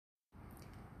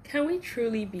Can we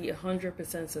truly be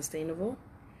 100% sustainable?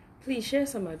 Please share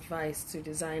some advice to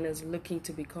designers looking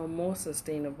to become more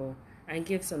sustainable and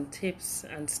give some tips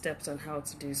and steps on how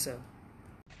to do so.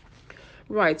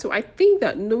 Right, so I think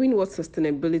that knowing what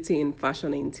sustainability in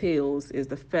fashion entails is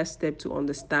the first step to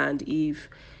understand if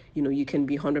you can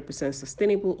be 100%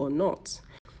 sustainable or not.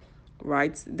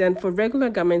 Right? Then for regular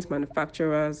garment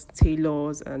manufacturers,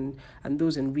 tailors and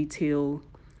those in retail,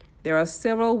 there are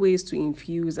several ways to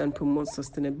infuse and promote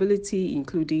sustainability,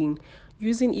 including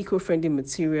using eco-friendly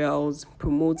materials,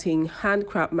 promoting hand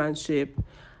craftsmanship,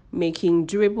 making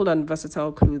durable and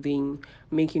versatile clothing,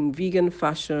 making vegan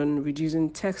fashion,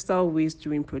 reducing textile waste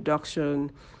during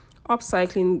production,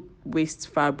 upcycling waste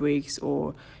fabrics,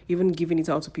 or even giving it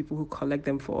out to people who collect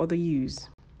them for other use.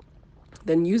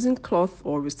 Then using cloth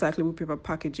or recyclable paper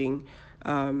packaging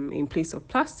in place of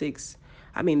plastics.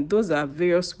 I mean, those are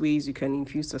various ways you can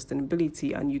infuse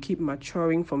sustainability and you keep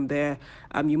maturing from there.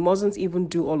 You mustn't even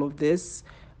do all of this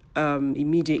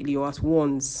immediately or at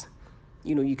once.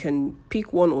 You can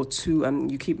pick one or two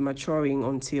and you keep maturing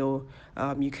until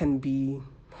you can be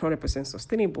 100%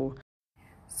 sustainable.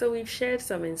 So we've shared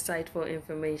some insightful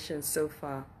information so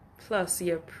far. Plus,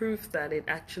 you're proof that it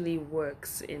actually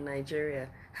works in Nigeria,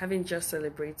 having just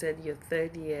celebrated your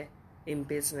third year in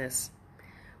business.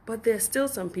 But there's still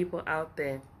some people out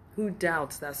there who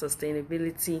doubt that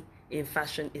sustainability in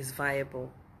fashion is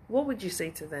viable. What would you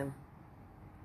say to them?